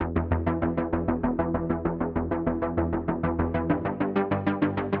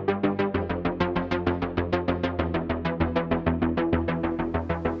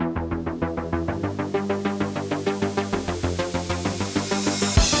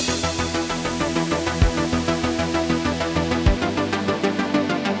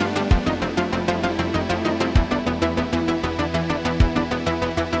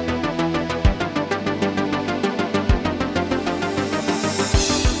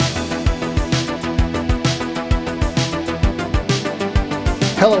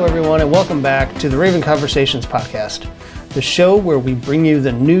Hello, everyone, and welcome back to the Raven Conversations podcast, the show where we bring you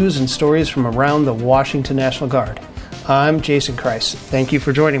the news and stories from around the Washington National Guard. I'm Jason Kreis. Thank you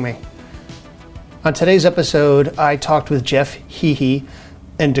for joining me. On today's episode, I talked with Jeff Hehe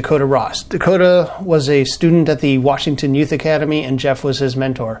and Dakota Ross. Dakota was a student at the Washington Youth Academy, and Jeff was his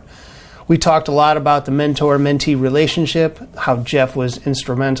mentor. We talked a lot about the mentor-mentee relationship, how Jeff was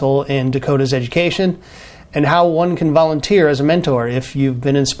instrumental in Dakota's education, and how one can volunteer as a mentor if you've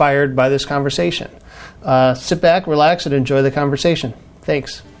been inspired by this conversation. Sit back, relax, and enjoy the conversation.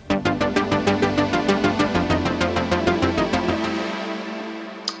 Thanks.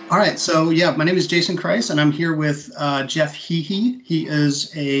 All right, so my name is Jason Kreis, and I'm here with Jeff Hehe. He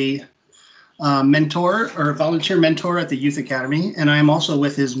is a mentor or volunteer mentor at the Youth Academy, and I am also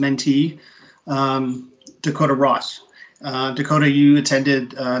with his mentee, Dakota Ross. Dakota, you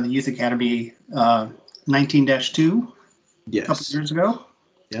attended the Youth Academy 19-2 a couple years ago.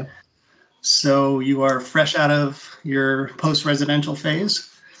 Yeah. So you are fresh out of your post-residential phase.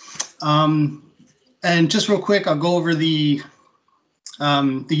 And just real quick, I'll go over the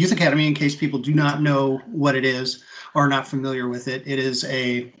Youth Academy in case people do not know what it is or are not familiar with it. It is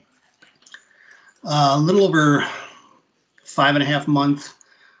a little over 5.5 month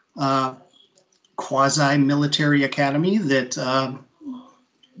quasi-military academy that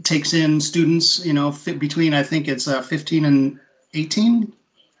takes in students, between, I think it's 15 and 18?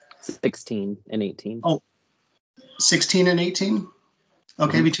 16 and 18. Oh, 16 and 18?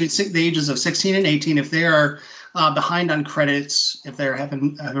 Okay, mm-hmm. Between the ages of 16 and 18, if they are behind on credits, if they're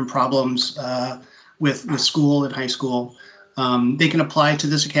having problems with school and high school, they can apply to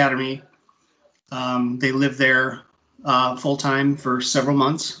this academy. They live there full-time for several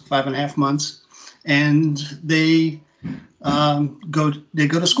months, 5.5 months, and they go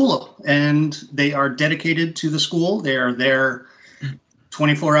to school, and they are dedicated to the school. They are there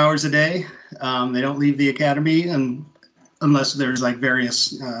 24 hours a day. They don't leave the academy unless there's like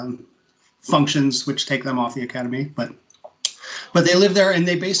various functions which take them off the academy. But they live there, and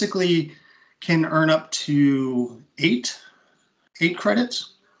they basically can earn up to eight credits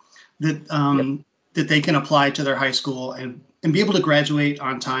that that they can apply to their high school and be able to graduate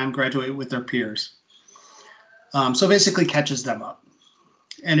on time, graduate with their peers. So basically catches them up.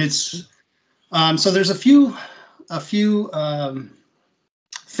 And it's, so there's a few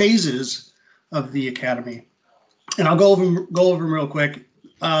phases of the academy, and I'll go over them real quick.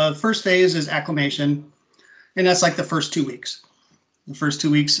 First phase is acclimation, and that's like the first 2 weeks. The first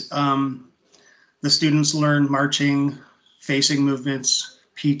 2 weeks, the students learn marching, facing movements,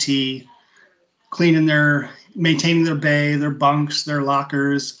 PT, maintaining their bay, their bunks, their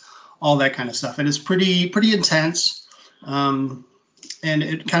lockers, all that kind of stuff. And it's pretty intense. And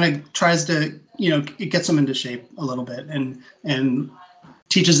it kind of tries to, it gets them into shape a little bit and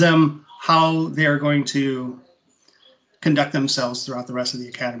teaches them how they're going to conduct themselves throughout the rest of the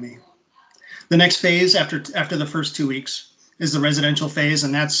academy. The next phase after the first 2 weeks is the residential phase.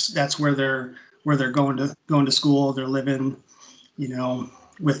 And that's where they're going to school. They're living,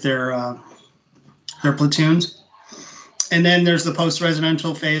 with their platoons. And then there's the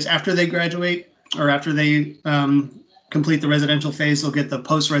post-residential phase. After they graduate, or after they complete the residential phase, they'll get the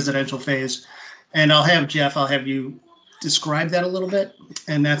post-residential phase. And I'll have you describe that a little bit.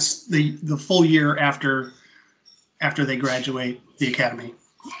 And that's the full year after they graduate the academy.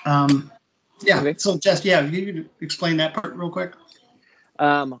 Okay. So just, you could explain that part real quick.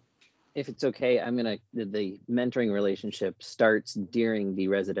 If it's okay, the mentoring relationship starts during the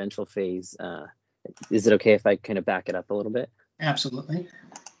residential phase. Is it okay if I kind of back it up a little bit? Absolutely.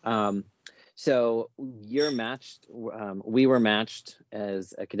 So you're matched. We were matched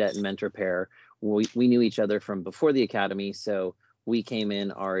as a cadet and mentor pair. We knew each other from before the academy, so we came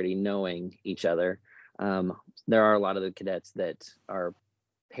in already knowing each other. There are a lot of the cadets that are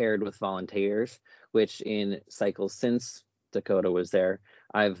paired with volunteers, which in cycles since Dakota was there,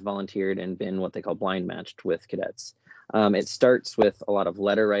 I've volunteered and been what they call blind matched with cadets. It starts with a lot of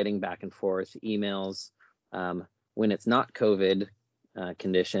letter writing back and forth, emails. When it's not COVID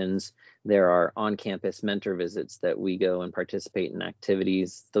conditions, there are on-campus mentor visits that we go and participate in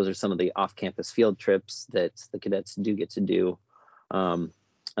activities. Those are some of the off-campus field trips that the cadets do get to do. And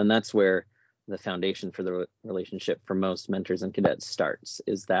that's where the foundation for the relationship for most mentors and cadets starts,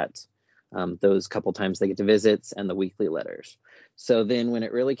 is that those couple times they get to visits and the weekly letters. So then when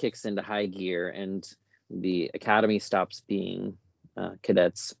it really kicks into high gear and the academy stops being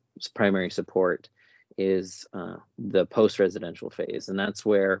cadets' primary support, is the post-residential phase. And that's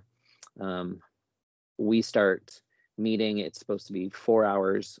where we start meeting. It's supposed to be 4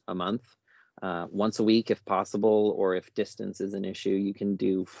 hours a month once a week if possible, or if distance is an issue, you can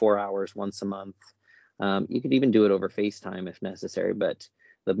do 4 hours once a month. You could even do it over FaceTime if necessary, but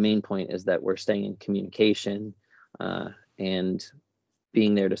the main point is that we're staying in communication and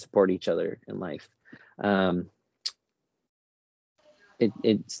being there to support each other in life.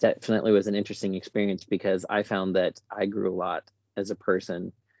 It definitely was an interesting experience because I found that I grew a lot as a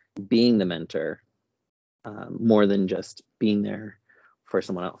person being the mentor, more than just being there for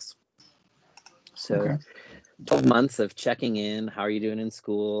someone else. So Okay. 12 months of checking in. How are you doing in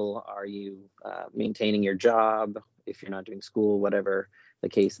school? Are you maintaining your job? If you're not doing school, whatever the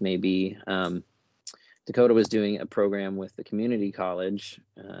case may be. Dakota was doing a program with the community college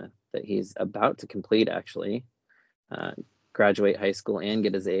that he's about to complete, actually. Graduate high school and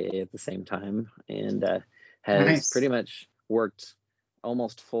get his AA at the same time, and has Nice. pretty much worked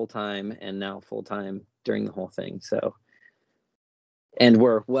almost full-time and now full-time during the whole thing. So, and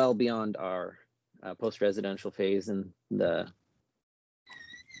we're well beyond our post-residential phase, and the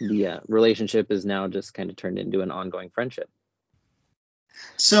relationship is now just kind of turned into an ongoing friendship.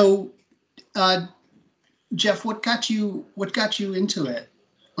 So, Jeff, what got you into it?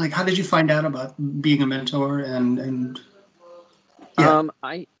 Like, how did you find out about being a mentor? And yeah.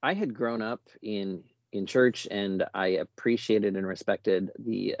 I had grown up in church, and I appreciated and respected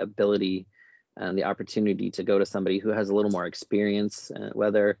the ability and the opportunity to go to somebody who has a little more experience,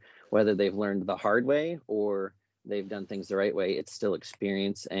 whether they've learned the hard way or they've done things the right way. It's still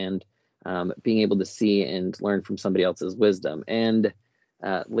experience, and being able to see and learn from somebody else's wisdom. And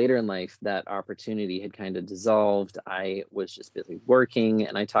later in life, that opportunity had kind of dissolved. I was just busy working,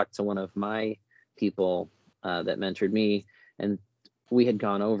 and I talked to one of my people that mentored me, and we had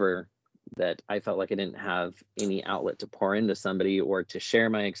gone over that I felt like I didn't have any outlet to pour into somebody or to share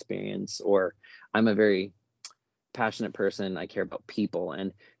my experience, or I'm a very passionate person. I care about people,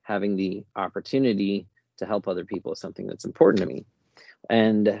 and having the opportunity to help other people is something that's important to me.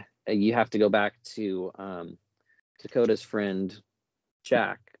 And you have to go back to Dakota's friend,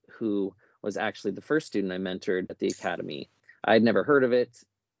 Jack, who was actually the first student I mentored at the academy. I'd never heard of it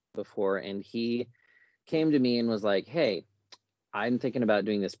before, and he came to me and was like, hey, I'm thinking about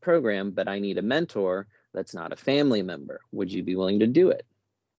doing this program, but I need a mentor that's not a family member. Would you be willing to do it?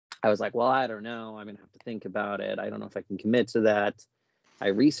 I was like, well, I don't know. I'm going to have to think about it. I don't know if I can commit to that. I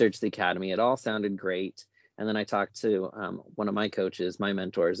researched the academy. It all sounded great. And then I talked to one of my coaches, my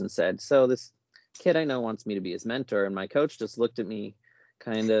mentors, and said, so this kid I know wants me to be his mentor. And my coach just looked at me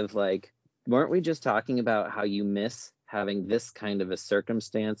kind of like, weren't we just talking about how you miss having this kind of a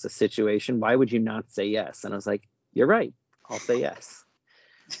circumstance, a situation? Why would you not say yes? And I was like, you're right. I'll say yes.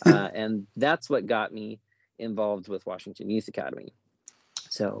 And that's what got me involved with Washington Youth Academy.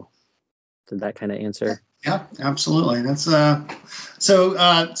 So did that kind of answer? Yeah, absolutely. That's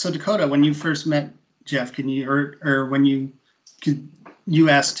so Dakota, when you first met Jeff, can you or when you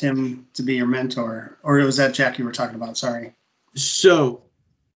asked him to be your mentor, or was that Jack you were talking about? Sorry. So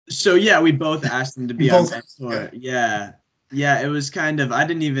yeah, we both asked him to be our mentor. Yeah, it was kind of, I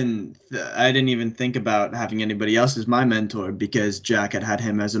didn't even think about having anybody else as my mentor because Jack had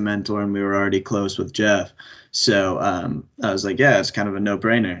him as a mentor and we were already close with Jeff. So I was like, yeah, it's kind of a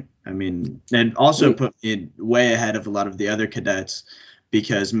no-brainer. I mean, it also put me way ahead of a lot of the other cadets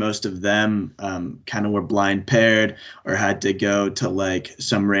because most of them kind of were blind paired or had to go to like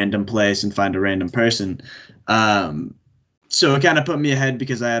some random place and find a random person. So it kind of put me ahead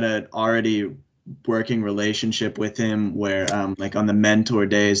because I had an already working relationship with him where like on the mentor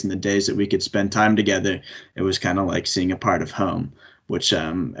days and the days that we could spend time together, it was kind of like seeing a part of home, which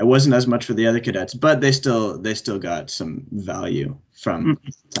it wasn't as much for the other cadets, but they still got some value from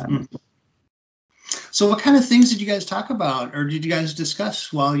time. So what kind of things did you guys talk about, or did you guys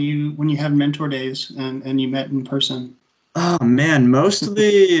discuss when you had mentor days and you met in person? Oh man,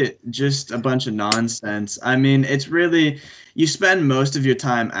 mostly just a bunch of nonsense. I mean, it's really, you spend most of your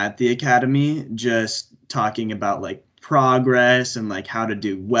time at the academy just talking about like progress and like how to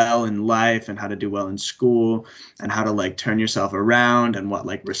do well in life and how to do well in school and how to like turn yourself around and what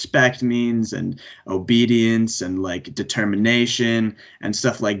like respect means and obedience and like determination and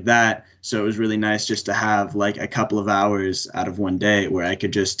stuff like that. So it was really nice just to have like a couple of hours out of one day where I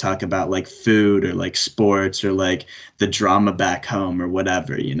could just talk about like food or like sports or like the drama back home or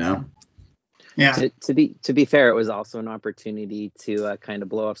whatever, you know? Yeah. To be fair, it was also an opportunity to kind of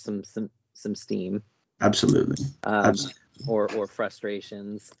blow off some steam. Absolutely. Or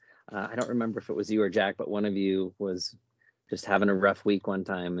frustrations. I don't remember if it was you or Jack, but one of you was just having a rough week one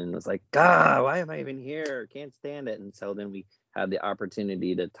time and was like, God, why am I even here? Can't stand it. And so then we had the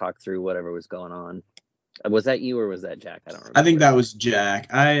opportunity to talk through whatever was going on. Was that you or was that Jack? I don't remember. I think that was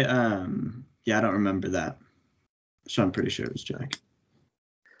Jack. I Yeah, I don't remember that. So I'm pretty sure it was Jack.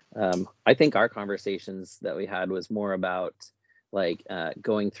 I think our conversations that we had was more about like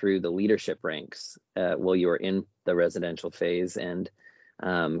going through the leadership ranks while you were in the residential phase, and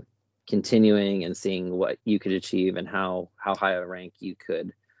continuing and seeing what you could achieve and how high a rank you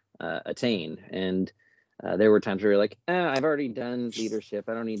could attain. And there were times where you're like, I've already done leadership,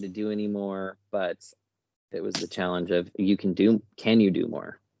 I don't need to do any more. But it was the challenge of can you do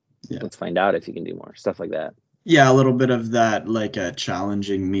more? Yeah. Let's find out if you can do more, stuff like that. Yeah, a little bit of that, like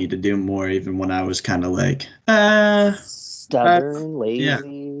challenging me to do more, even when I was kind of like, stubborn, lazy.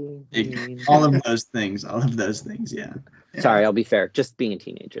 Yeah. All of those things. Yeah. Sorry, I'll be fair. Just being a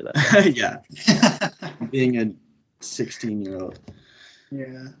teenager, though. Yeah. Being a 16-year-old.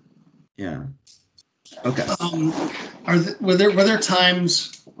 Yeah. Yeah. Okay. Were there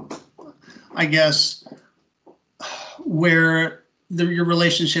times, I guess, where your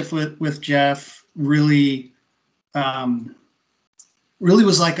relationship with Jeff really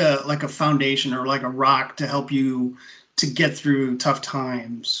was like a foundation or like a rock to help you to get through tough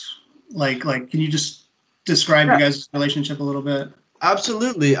times? Like can you just describe you guys' relationship a little bit?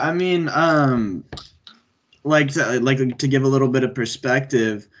 Absolutely. I mean, to give a little bit of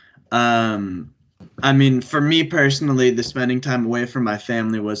perspective, I mean, for me personally, the spending time away from my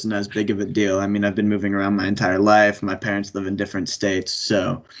family wasn't as big of a deal. I mean, I've been moving around my entire life. My parents live in different states,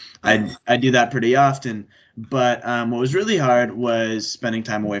 so I do that pretty often. But what was really hard was spending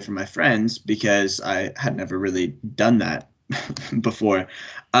time away from my friends, because I had never really done that before.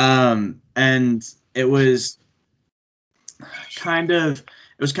 And it was kind of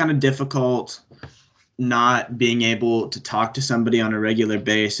difficult not being able to talk to somebody on a regular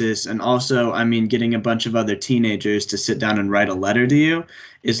basis. And also, I mean, getting a bunch of other teenagers to sit down and write a letter to you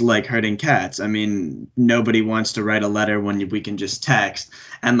is like herding cats. I mean, nobody wants to write a letter when we can just text.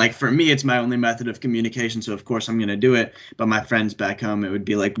 And like, for me, it's my only method of communication. So of course I'm going to do it. But my friends back home, it would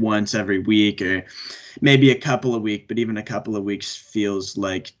be like once every week or maybe a couple of weeks. But even a couple of weeks feels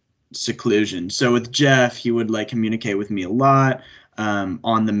like seclusion. So with Jeff, he would like communicate with me a lot.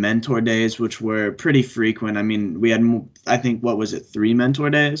 On the mentor days, which were pretty frequent. I mean, we had, I think, 3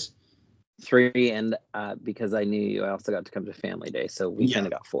 mentor days? 3, and because I knew you, I also got to come to family day, so we kind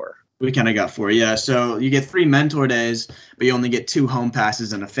of got 4. We kind of got 4, yeah. So you get 3 mentor days, but you only get 2 home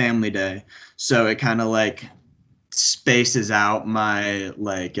passes and a family day. So it kind of like spaces out my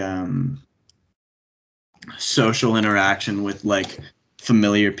like social interaction with like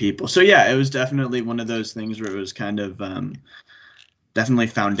familiar people. So yeah, it was definitely one of those things where it was kind of definitely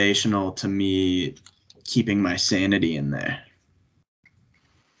foundational to me keeping my sanity in there.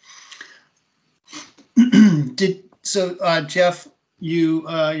 Jeff,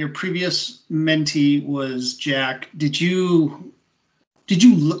 your previous mentee was Jack. Did you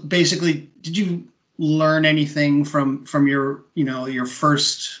learn anything from your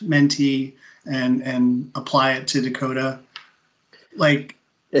first mentee and apply it to Dakota? Like,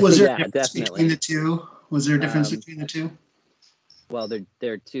 was there a difference between the two? Was there a difference between the two? Well,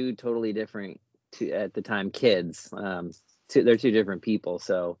 they're 2 totally different, at the time, kids. They're 2 different people,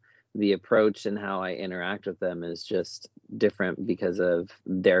 so the approach and how I interact with them is just different because of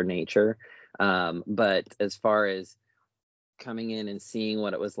their nature. But as far as coming in and seeing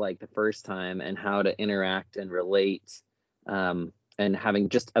what it was like the first time and how to interact and relate, and having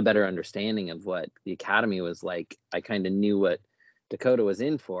just a better understanding of what the academy was like, I kind of knew what Dakota was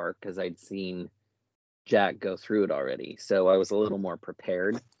in for because I'd seen Jack go through it already. So I was a little more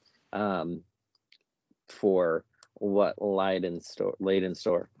prepared for what laid in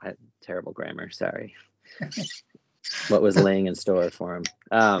store. I had terrible grammar, sorry. What was laying in store for him.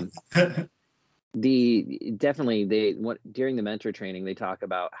 During the mentor training, they talk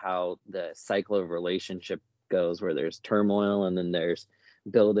about how the cycle of relationship goes, where there's turmoil and then there's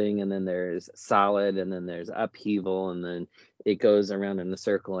building and then there's solid and then there's upheaval and then it goes around in a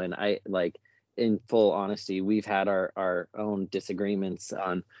circle. And I like, in full honesty, we've had our own disagreements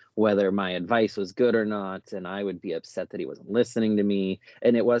on whether my advice was good or not, and I would be upset that he wasn't listening to me.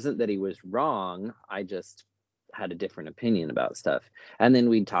 And it wasn't that he was wrong, I just had a different opinion about stuff. And then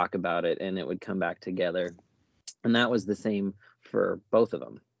we'd talk about it and it would come back together. And that was the same for both of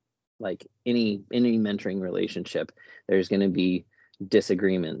them. Like any mentoring relationship, there's going to be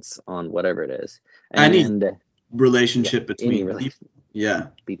disagreements on whatever it is. And relationship between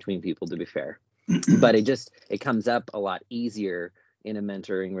people, to be fair. But it comes up a lot easier in a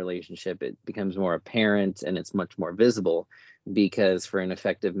mentoring relationship. It becomes more apparent and it's much more visible, because for an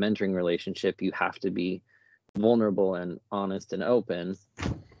effective mentoring relationship, you have to be vulnerable and honest and open,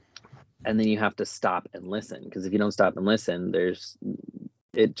 and then you have to stop and listen, because if you don't stop and listen,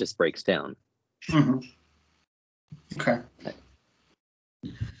 it just breaks down. Mm-hmm. Okay.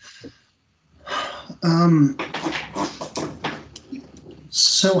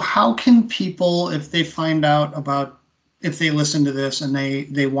 So how can people, if they find out about, if they listen to this and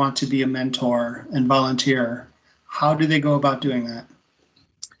they want to be a mentor and volunteer, how do they go about doing that?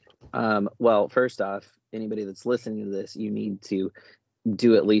 Well, first off, anybody that's listening to this, you need to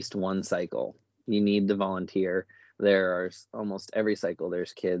do at least one cycle. You need to volunteer. There are almost every cycle,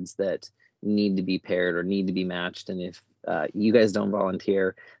 there's kids that need to be paired or need to be matched. And if you guys don't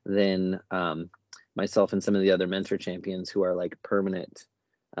volunteer, then myself and some of the other mentor champions who are like permanent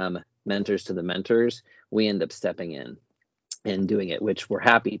mentors to the mentors, we end up stepping in and doing it, which we're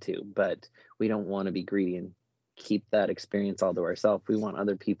happy to, but we don't want to be greedy and keep that experience all to ourselves. We want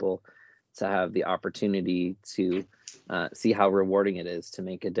other people to have the opportunity to see how rewarding it is to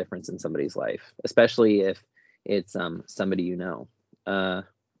make a difference in somebody's life, especially if it's somebody you know.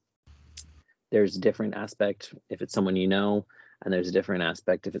 There's a different aspect if it's someone you know, and there's a different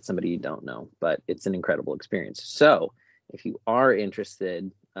aspect if it's somebody you don't know, but it's an incredible experience. So if you are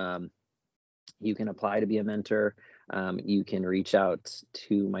interested, you can apply to be a mentor. You can reach out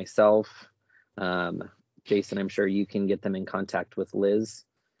to myself. Jason, I'm sure you can get them in contact with Liz,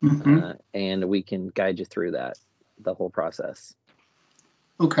 and we can guide you through the whole process.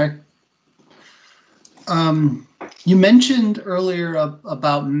 Okay. You mentioned earlier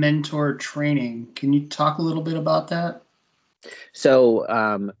about mentor training. Can you talk a little bit about that?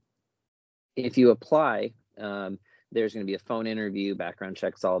 So if you apply, there's going to be a phone interview, background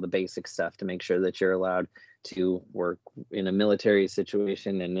checks, all the basic stuff to make sure that you're allowed to work in a military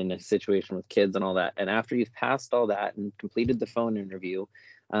situation and in a situation with kids and all that. And after you've passed all that and completed the phone interview,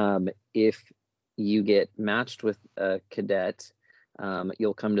 if you get matched with a cadet,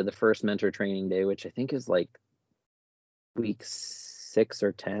 you'll come to the first mentor training day, which I think is like week 6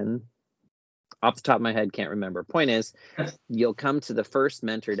 or 10. Off the top of my head, can't remember. Point is, you'll come to the first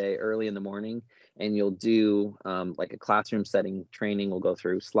mentor day early in the morning, and you'll do like a classroom setting training. We'll go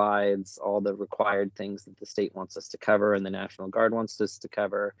through slides, all the required things that the state wants us to cover and the National Guard wants us to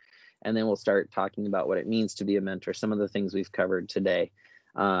cover. And then we'll start talking about what it means to be a mentor, some of the things we've covered today.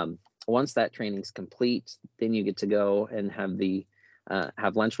 Once that training's complete, then you get to go and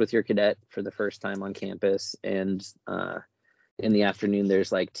have lunch with your cadet for the first time on campus. And in the afternoon,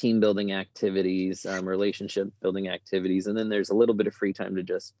 there's like team building activities, relationship building activities, and then there's a little bit of free time to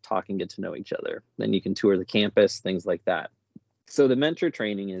just talk and get to know each other. Then you can tour the campus, things like that. So the mentor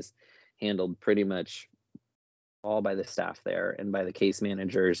training is handled pretty much all by the staff there and by the case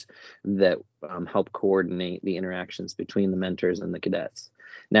managers that help coordinate the interactions between the mentors and the cadets.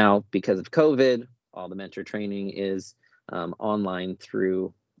 Now, because of COVID, all the mentor training is online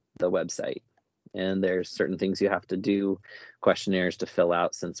through the website. And there's certain things you have to do, questionnaires to fill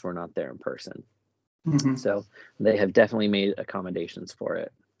out since we're not there in person. Mm-hmm. So they have definitely made accommodations for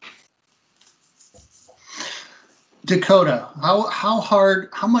it. Dakota,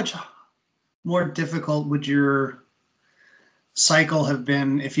 how much more difficult would your cycle have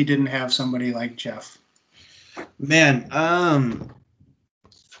been if you didn't have somebody like Jeff? Man,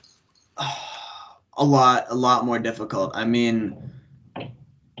 a lot more difficult. I mean,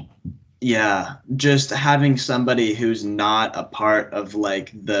 yeah, just having somebody who's not a part of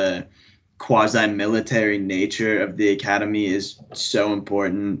like the quasi-military nature of the academy is so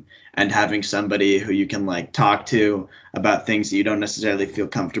important, and having somebody who you can like talk to about things that you don't necessarily feel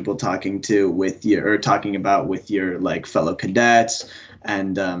comfortable talking about with your like fellow cadets,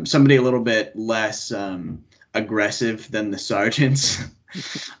 and somebody a little bit less aggressive than the sergeants.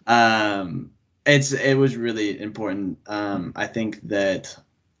 It was really important. I think that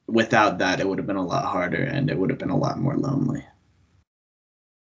without that, it would have been a lot harder and it would have been a lot more lonely.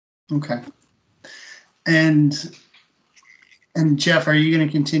 Okay. And Jeff, are you going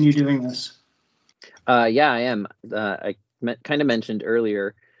to continue doing this? Yeah, I am. I kind of mentioned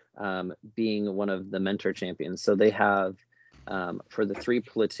earlier being one of the mentor champions. So they have, for the 3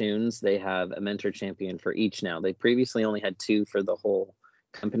 platoons, they have a mentor champion for each now. They previously only had 2 for the whole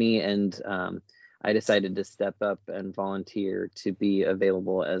company, and I decided to step up and volunteer to be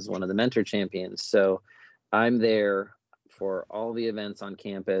available as one of the mentor champions. So I'm there for all the events on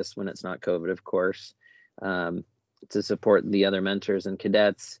campus when it's not COVID, of course, to support the other mentors and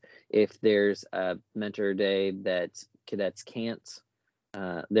cadets. If there's a mentor day that cadets can't,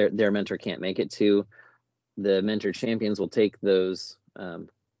 their mentor can't make it to, the mentor champions will take those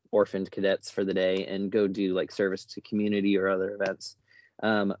orphaned cadets for the day and go do like service to community or other events.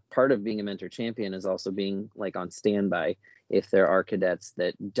 Part of being a mentor champion is also being like on standby if there are cadets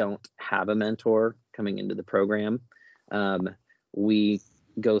that don't have a mentor coming into the program. We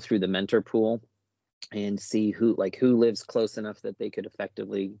go through the mentor pool and see who lives close enough that they could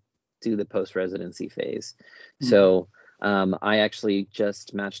effectively do the post-residency phase. Mm-hmm. So I actually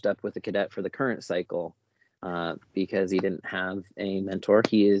just matched up with a cadet for the current cycle because he didn't have a mentor.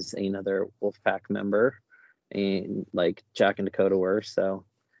 He is another Wolfpack member, and like Jack and Dakota were, so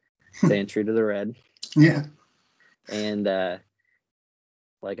staying true to the red. Yeah. And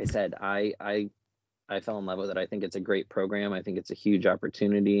like I said, I fell in love with it. I think it's a great program. I think it's a huge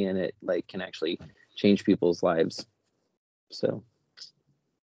opportunity, and it can actually change people's lives. So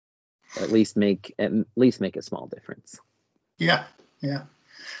at least make a small difference. Yeah.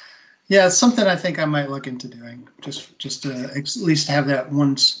 It's something I think I might look into doing, just to at least have that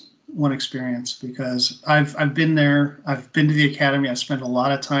one experience, because I've been there. I've been to the academy. I've spent a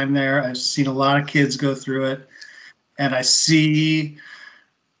lot of time there. I've seen a lot of kids go through it, and I see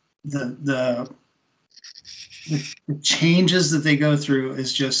the changes that they go through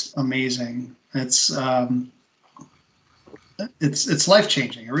is just amazing. It's life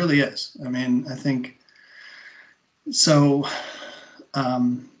changing. It really is. I mean, I think so.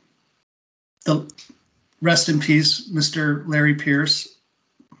 The rest in peace, Mr. Larry Pierce.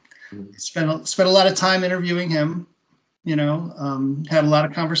 Spent a lot of time interviewing him. Had a lot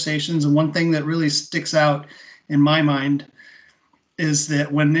of conversations, and one thing that really sticks out in my mind is that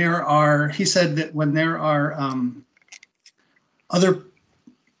he said that when there are other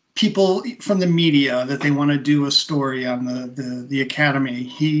people from the media that they want to do a story on the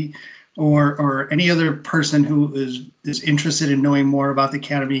academy, or any other person who is interested in knowing more about the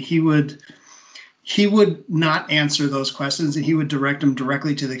academy, he would not answer those questions, and he would direct them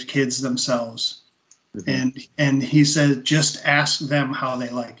directly to the kids themselves. Mm-hmm. And he said, just ask them how they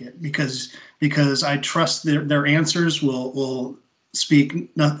like it, because I trust their answers will speak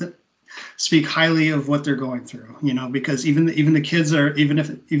highly of what they're going through, because even the kids are,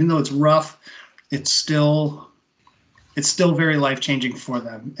 even though it's rough, it's still very life-changing for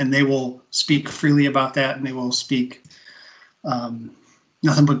them, and they will speak freely about that, and they will speak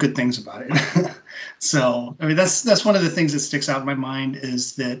nothing but good things about it. So, I mean, that's one of the things that sticks out in my mind,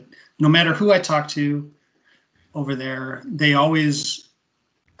 is that no matter who I talk to over there, they always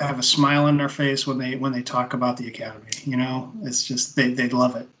have a smile on their face when they talk about the academy. It's just they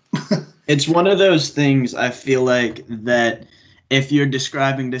love it. It's one of those things, I feel like, that if you're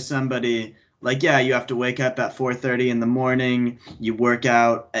describing to somebody, like, yeah, you have to wake up at 4:30 in the morning, you work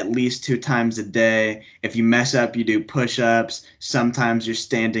out at least 2 times a day. If you mess up, you do push-ups. Sometimes you're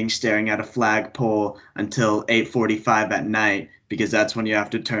standing staring at a flagpole until 8:45 at night, because that's when you have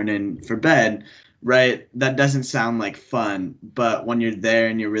to turn in for bed, right? That doesn't sound like fun, but when you're there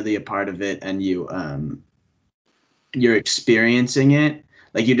and you're really a part of it, and you're experiencing it,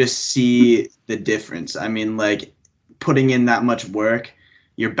 like, you just see the difference. I mean, like, putting in that much work,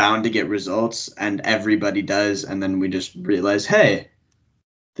 you're bound to get results, and everybody does. And then we just realize, hey,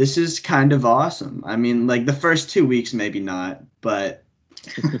 this is kind of awesome. I mean, like, the first 2 weeks, maybe not, but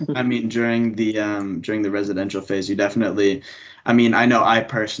I mean, during the residential phase, you definitely, I mean, I know I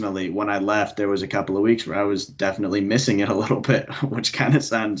personally, when I left, there was a couple of weeks where I was definitely missing it a little bit, which kind of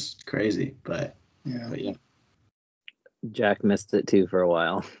sounds crazy, but yeah. Jack missed it too for a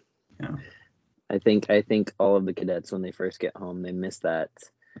while. Yeah. I think all of the cadets, when they first get home, they miss that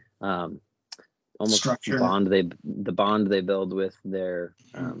almost structure. the bond they build with their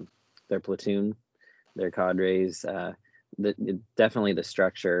platoon, their cadres. Definitely the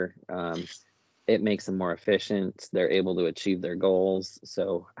structure. It makes them more efficient. They're able to achieve their goals.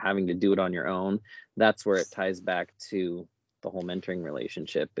 So having to do it on your own, that's where it ties back to the whole mentoring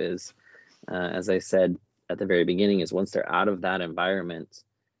relationship. Is as I said at the very beginning, is once they're out of that environment,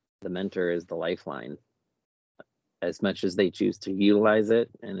 the mentor is the lifeline. As much as they choose to utilize it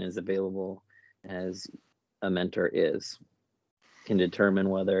and as available as a mentor is, can determine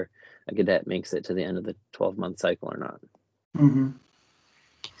whether a cadet makes it to the end of the 12-month cycle or not. Mm-hmm.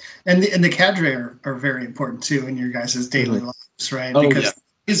 And the cadre are very important too in your guys' daily lives, right? Because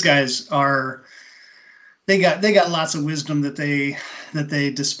these guys they got lots of wisdom that they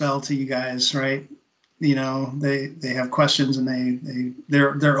dispel to you guys, right? They have questions, and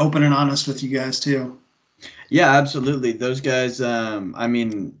they're open and honest with you guys too. Yeah, absolutely. Those guys, I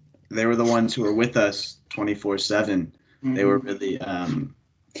mean, they were the ones who were with us 24/7. Mm-hmm. They were really,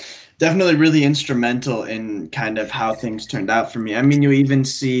 definitely really instrumental in kind of how things turned out for me. I mean, you even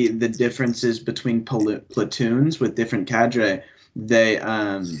see the differences between platoons with different cadre. They,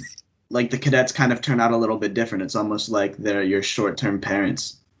 like, the cadets kind of turn out a little bit different. It's almost like they're your short-term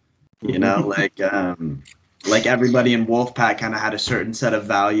parents. Like everybody in Wolfpack kind of had a certain set of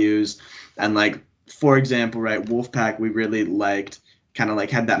values. And, like, for example, right, Wolfpack, we really liked kind of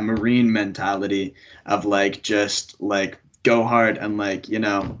like had that Marine mentality of like just like go hard and like, you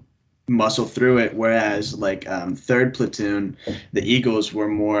know, muscle through it, whereas like 3rd platoon, the Eagles were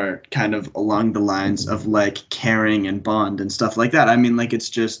more kind of along the lines of like caring and bond and stuff like that. I mean, like, it's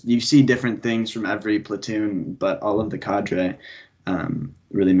just, you see different things from every platoon, but all of the cadre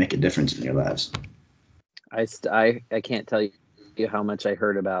really make a difference in your lives. I can't tell you how much I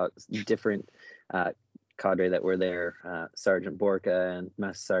heard about different cadre that were there, Sergeant Borka and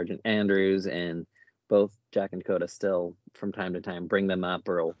Master Sergeant Andrews, and both Jack and Dakota still from time to time bring them up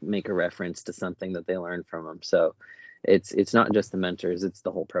or make a reference to something that they learned from them. So it's not just the mentors, it's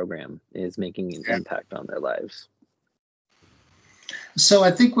the whole program is making an impact on their lives. So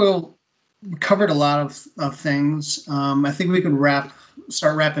I think we'll covered a lot of things. I think we can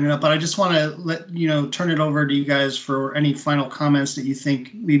start wrapping it up, but I just want to turn it over to you guys for any final comments that you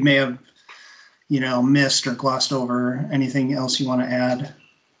think we may have, missed or glossed over. Anything else you want to add?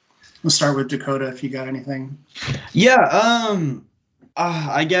 We'll start with Dakota if you got anything. Yeah,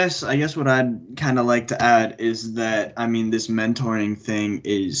 I guess what I'd kind of like to add is that, I mean, this mentoring thing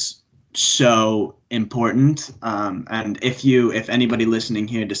is so important. And if anybody listening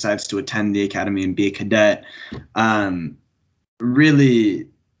here decides to attend the academy and be a cadet, really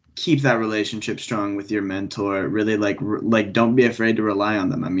keep that relationship strong with your mentor. Really like don't be afraid to rely on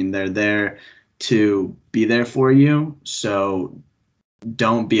them. I mean, they're there to be there for you. So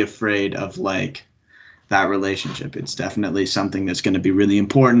don't be afraid of like that relationship. It's definitely something that's going to be really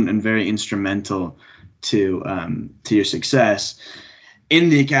important and very instrumental to your success in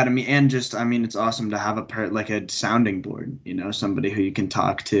the academy. And just, I mean, it's awesome to have a sounding board, somebody who you can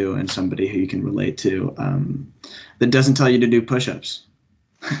talk to and somebody who you can relate to, that doesn't tell you to do push-ups.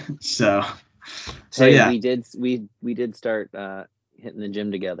 so yeah, we did start hitting the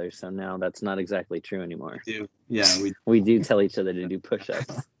gym together, so now that's not exactly true anymore. We do tell each other to do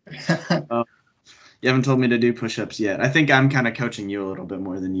push-ups. You haven't told me to do push-ups yet. I think I'm kind of coaching you a little bit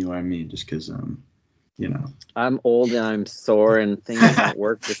more than you are me, just because I'm old and I'm sore and things don't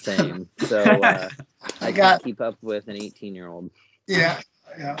work the same, so I can't keep up with an 18-year-old. Yeah.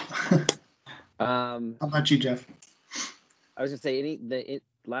 How about you, Jeff? I was gonna say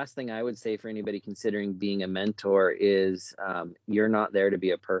last thing I would say for anybody considering being a mentor is you're not there to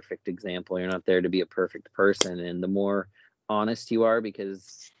be a perfect example. You're not there to be a perfect person. And the more honest you are,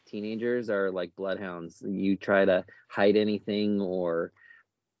 because teenagers are like bloodhounds, you try to hide anything or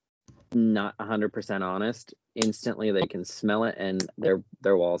not 100% honest, instantly they can smell it and their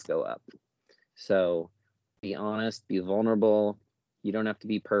walls go up. So be honest, be vulnerable. You don't have to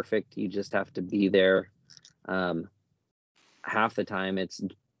be perfect. You just have to be there. Half the time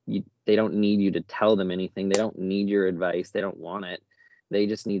they don't need you to tell them anything. They don't need your advice. They don't want it. They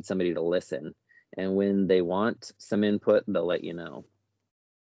just need somebody to listen. And when they want some input, they'll let you know.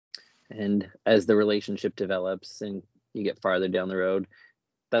 And as the relationship develops and you get farther down the road,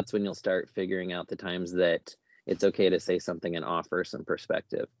 that's when you'll start figuring out the times that it's okay to say something and offer some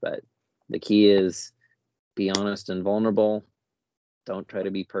perspective. But the key is be honest and vulnerable. Don't try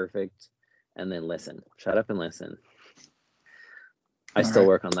to be perfect. And then listen. Shut up and listen. I still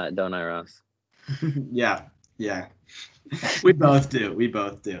work on that, don't I, Ross? Yeah. We both do.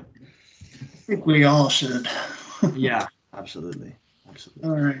 I think we all should. Yeah, absolutely.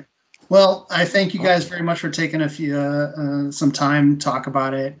 All right. Well, I thank you guys very much for taking some time to talk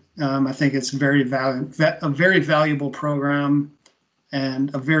about it. I think it's a very valuable program,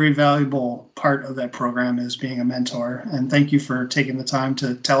 and a very valuable part of that program is being a mentor. And thank you for taking the time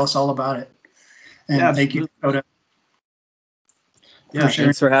to tell us all about it. And thank you, Dakota. Yeah,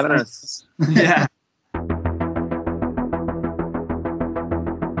 thanks for having us. Yeah.